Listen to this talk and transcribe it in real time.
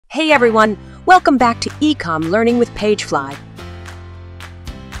Hey everyone, welcome back to Ecom Learning with PageFly.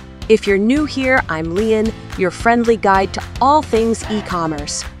 If you're new here, I'm Leon, your friendly guide to all things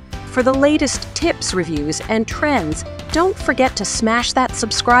e-commerce. For the latest tips, reviews, and trends, don't forget to smash that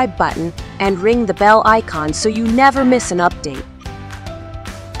subscribe button and ring the bell icon so you never miss an update.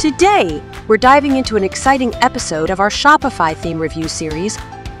 Today, we're diving into an exciting episode of our Shopify theme review series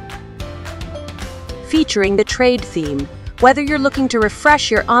featuring the Trade Theme. Whether you're looking to refresh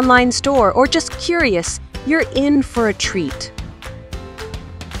your online store or just curious, you're in for a treat.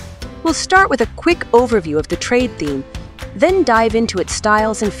 We'll start with a quick overview of the Trade Theme, then dive into its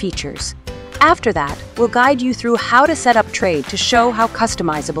styles and features. After that, we'll guide you through how to set up Trade to show how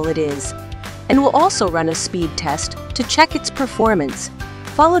customizable it is. And we'll also run a speed test to check its performance,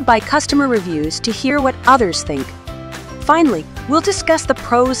 followed by customer reviews to hear what others think. Finally, we'll discuss the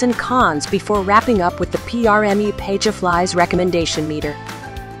pros and cons before wrapping up with the PageFly's recommendation meter.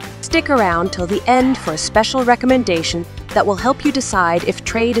 Stick around till the end for a special recommendation that will help you decide if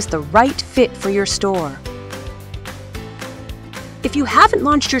Trade is the right fit for your store. If you haven't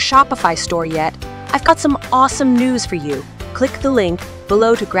launched your Shopify store yet, I've got some awesome news for you. Click the link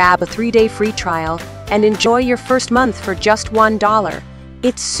below to grab a 3-day free trial and enjoy your first month for just $1.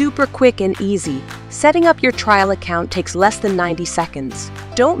 It's super quick and easy. Setting up your trial account takes less than 90 seconds.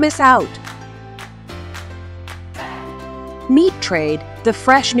 Don't miss out. Meet Trade, the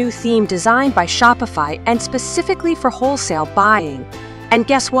fresh new theme designed by Shopify and specifically for wholesale buying. And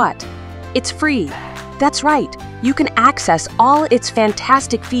guess what? It's free. That's right. You can access all its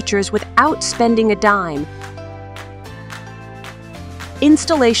fantastic features without spending a dime.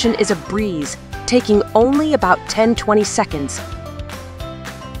 Installation is a breeze, taking only about 10-20 seconds.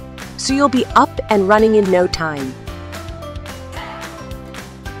 So you'll be up and running in no time.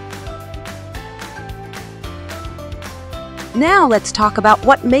 Now let's talk about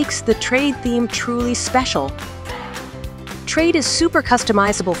what makes the Trade theme truly special. Trade is super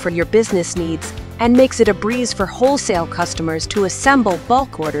customizable for your business needs and makes it a breeze for wholesale customers to assemble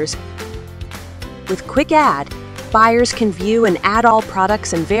bulk orders. With Quick Add, buyers can view and add all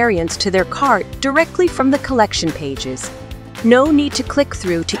products and variants to their cart directly from the collection pages. No need to click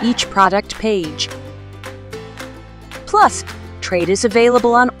through to each product page. Plus, Trade is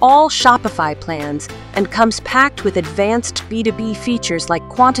available on all Shopify plans and comes packed with advanced B2B features like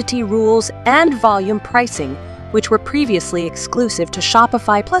quantity rules and volume pricing, which were previously exclusive to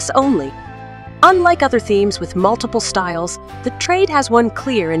Shopify Plus only. Unlike other themes with multiple styles, the Trade has one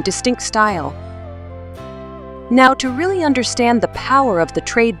clear and distinct style. Now, to really understand the power of the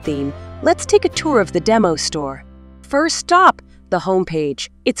Trade theme, let's take a tour of the demo store. First stop, the homepage.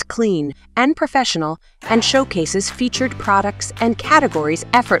 It's clean and professional and showcases featured products and categories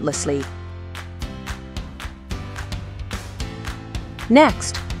effortlessly.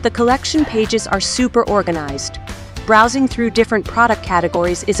 Next, the collection pages are super organized. Browsing through different product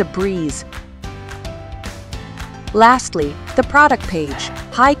categories is a breeze. Lastly, the product page.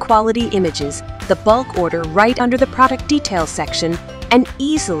 High-quality images, the bulk order right under the product details section, and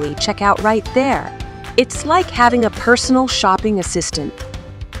easily check out right there. It's like having a personal shopping assistant.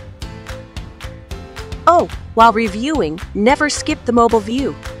 Oh, while reviewing, never skip the mobile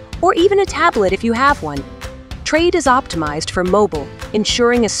view, or even a tablet if you have one. Trade is optimized for mobile,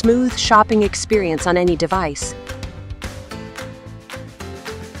 ensuring a smooth shopping experience on any device.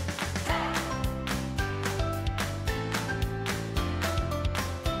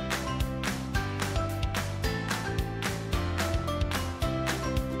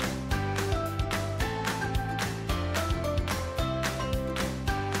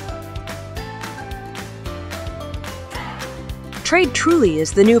 Trade truly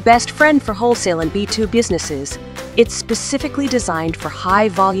is the new best friend for wholesale and B2 businesses. It's specifically designed for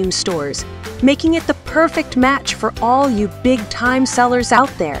high-volume stores, making it the perfect match for all you big-time sellers out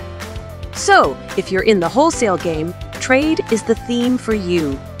there. So, if you're in the wholesale game, Trade is the theme for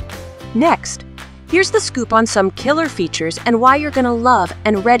you. Next, here's the scoop on some killer features and why you're gonna love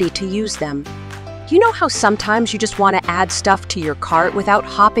and ready to use them. You know how sometimes you just want to add stuff to your cart without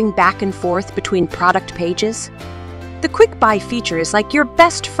hopping back and forth between product pages? The Quick Buy feature is like your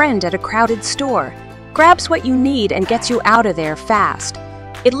best friend at a crowded store. Grabs what you need and gets you out of there fast.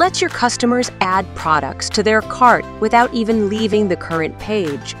 It lets your customers add products to their cart without even leaving the current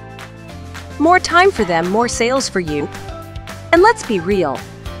page. More time for them, more sales for you. And let's be real,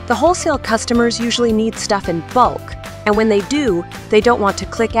 the wholesale customers usually need stuff in bulk, and when they do, they don't want to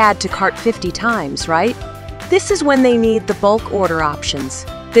click add to cart 50 times, right? This is when they need the bulk order options.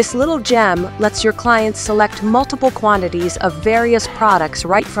 This little gem lets your clients select multiple quantities of various products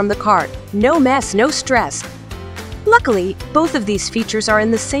right from the cart. No mess, no stress. Luckily, both of these features are in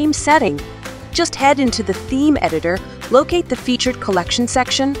the same setting. Just head into the theme editor, locate the featured collection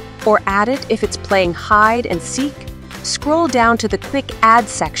section, or add it if it's playing hide and seek. Scroll down to the quick add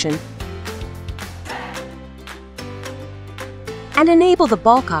section and enable the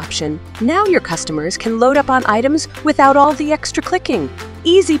bulk option. Now your customers can load up on items without all the extra clicking.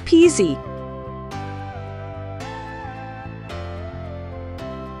 Easy peasy.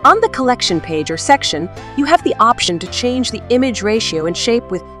 On the collection page or section, you have the option to change the image ratio and shape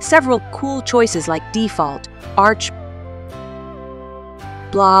with several cool choices like default, arch,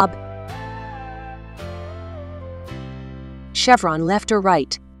 blob, chevron left or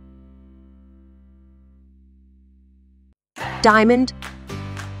right, diamond,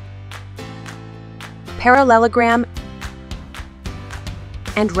 parallelogram,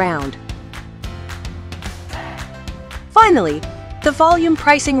 and round. Finally, the volume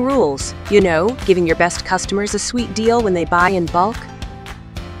pricing rules. You know, giving your best customers a sweet deal when they buy in bulk.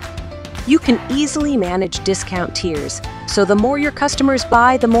 You can easily manage discount tiers, so the more your customers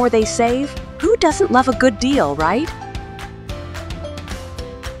buy, the more they save. Who doesn't love a good deal, right?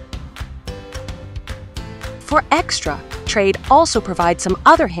 For extra, Trade also provides some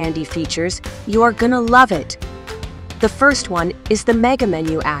other handy features. You're gonna love it. The first one is the mega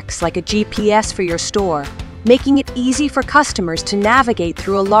menu acts like a GPS for your store, making it easy for customers to navigate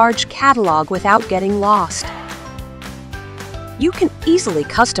through a large catalog without getting lost. You can easily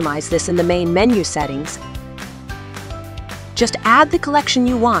customize this in the main menu settings. Just add the collection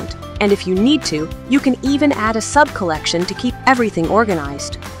you want, and if you need to, you can even add a sub-collection to keep everything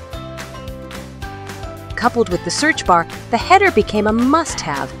organized. Coupled with the search bar, the header became a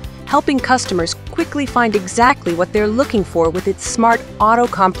must-have, helping customers quickly find exactly what they're looking for with its smart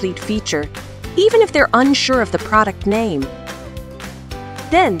autocomplete feature, even if they're unsure of the product name.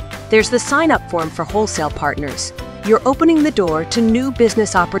 Then, there's the sign-up form for wholesale partners. You're opening the door to new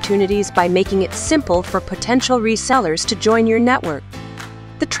business opportunities by making it simple for potential resellers to join your network.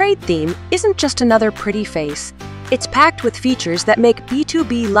 The Trade theme isn't just another pretty face. It's packed with features that make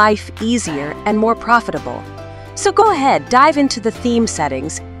B2B life easier and more profitable. So go ahead, dive into the theme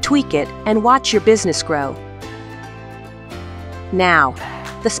settings, tweak it, and watch your business grow. Now,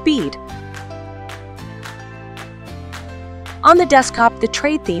 the speed. On the desktop, the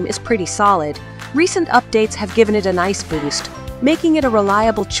Trade theme is pretty solid. Recent updates have given it a nice boost, making it a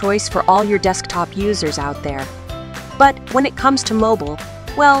reliable choice for all your desktop users out there. But when it comes to mobile,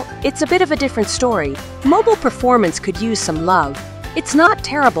 well, it's a bit of a different story. Mobile performance could use some love. It's not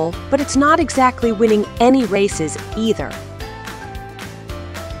terrible, but it's not exactly winning any races either.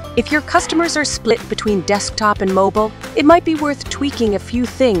 If your customers are split between desktop and mobile, it might be worth tweaking a few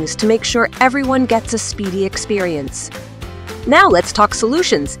things to make sure everyone gets a speedy experience. Now let's talk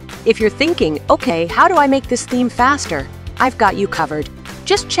solutions. If you're thinking, okay, how do I make this theme faster? I've got you covered.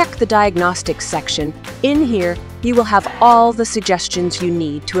 Just check the diagnostics section. In here, you will have all the suggestions you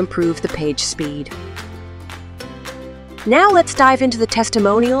need to improve the page speed. Now let's dive into the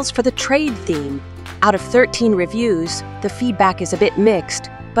testimonials for the Trade theme. Out of 13 reviews, the feedback is a bit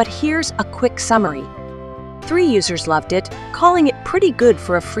mixed, but here's a quick summary. 3 users loved it, calling it pretty good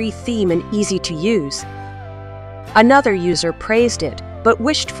for a free theme and easy to use. Another user praised it, but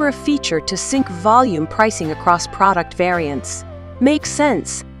wished for a feature to sync volume pricing across product variants. Makes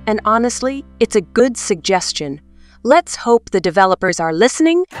sense, and honestly, it's a good suggestion. Let's hope the developers are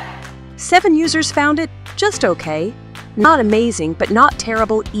listening. 7 users found it just okay. Not amazing, but not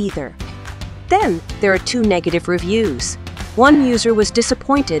terrible either. Then, there are 2 negative reviews. One user was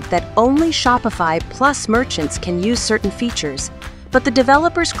disappointed that only Shopify Plus merchants can use certain features, but the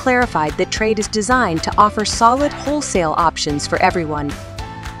developers clarified that Trade is designed to offer solid wholesale options for everyone.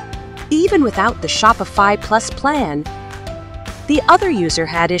 Even without the Shopify Plus plan, the other user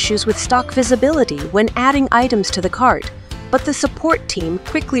had issues with stock visibility when adding items to the cart, but the support team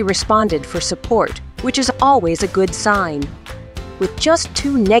quickly responded for support, which is always a good sign. With just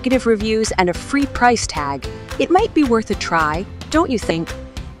 2 negative reviews and a free price tag, it might be worth a try, don't you think?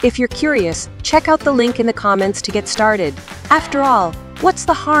 If you're curious, check out the link in the comments to get started. After all, what's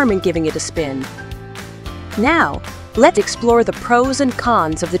the harm in giving it a spin? Now, let's explore the pros and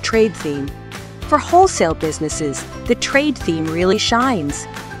cons of the Trade theme. For wholesale businesses, the Trade theme really shines.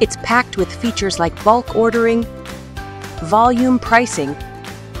 It's packed with features like bulk ordering, volume pricing,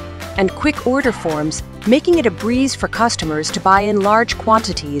 and quick order forms, making it a breeze for customers to buy in large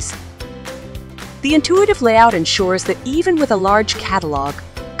quantities. The intuitive layout ensures that even with a large catalog,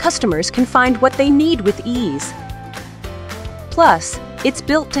 customers can find what they need with ease. Plus, it's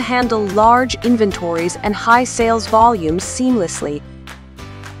built to handle large inventories and high sales volumes seamlessly.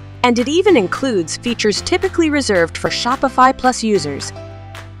 And it even includes features typically reserved for Shopify Plus users.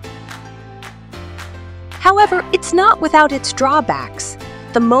 However, it's not without its drawbacks.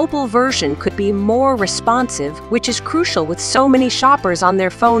 The mobile version could be more responsive, which is crucial with so many shoppers on their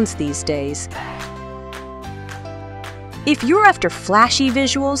phones these days. If you're after flashy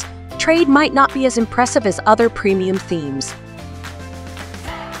visuals, Trade might not be as impressive as other premium themes.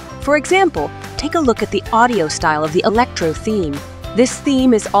 For example, take a look at the audio style of the Electro theme. This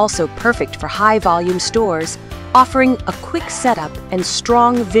theme is also perfect for high-volume stores, offering a quick setup and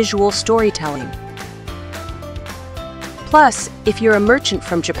strong visual storytelling. Plus, if you're a merchant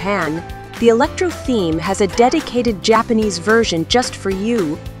from Japan, the Electro theme has a dedicated Japanese version just for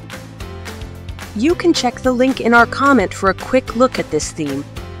you. You can check the link in our comment for a quick look at this theme.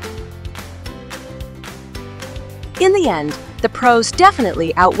 In the end, the pros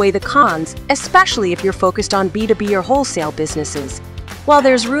definitely outweigh the cons, especially if you're focused on B2B or wholesale businesses. While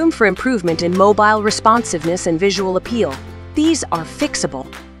there's room for improvement in mobile responsiveness and visual appeal, these are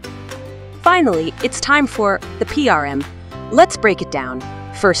fixable. Finally, it's time for the PRM. Let's break it down.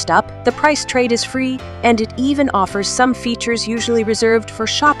 First up, the price Trade is free, and it even offers some features usually reserved for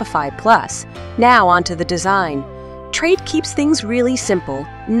Shopify Plus. Now onto the design. Trade keeps things really simple,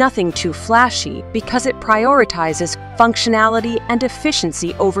 nothing too flashy, because it prioritizes functionality and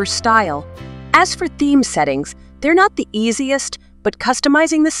efficiency over style. As for theme settings, they're not the easiest, but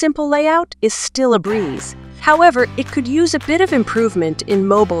customizing the simple layout is still a breeze. However, it could use a bit of improvement in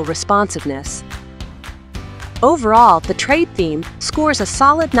mobile responsiveness. Overall, the Trade theme scores a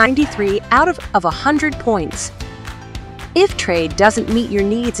solid 93 out of 100 points. If Trade doesn't meet your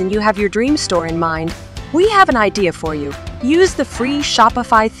needs and you have your dream store in mind, we have an idea for you. Use the free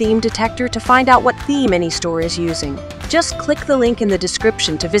Shopify theme detector to find out what theme any store is using. Just click the link in the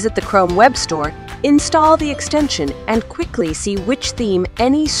description to visit the Chrome web store, install the extension, and quickly see which theme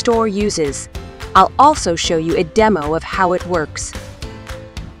any store uses. I'll also show you a demo of how it works.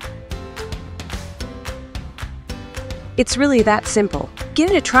 It's really that simple.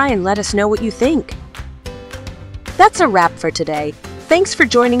 Give it a try and let us know what you think. That's a wrap for today. Thanks for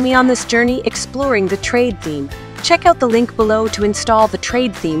joining me on this journey exploring the Trade theme. Check out the link below to install the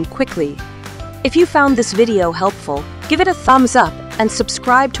Trade theme quickly. If you found this video helpful, give it a thumbs up and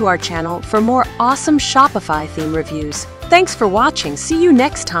subscribe to our channel for more awesome Shopify theme reviews. Thanks for watching. See you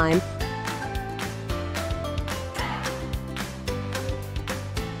next time.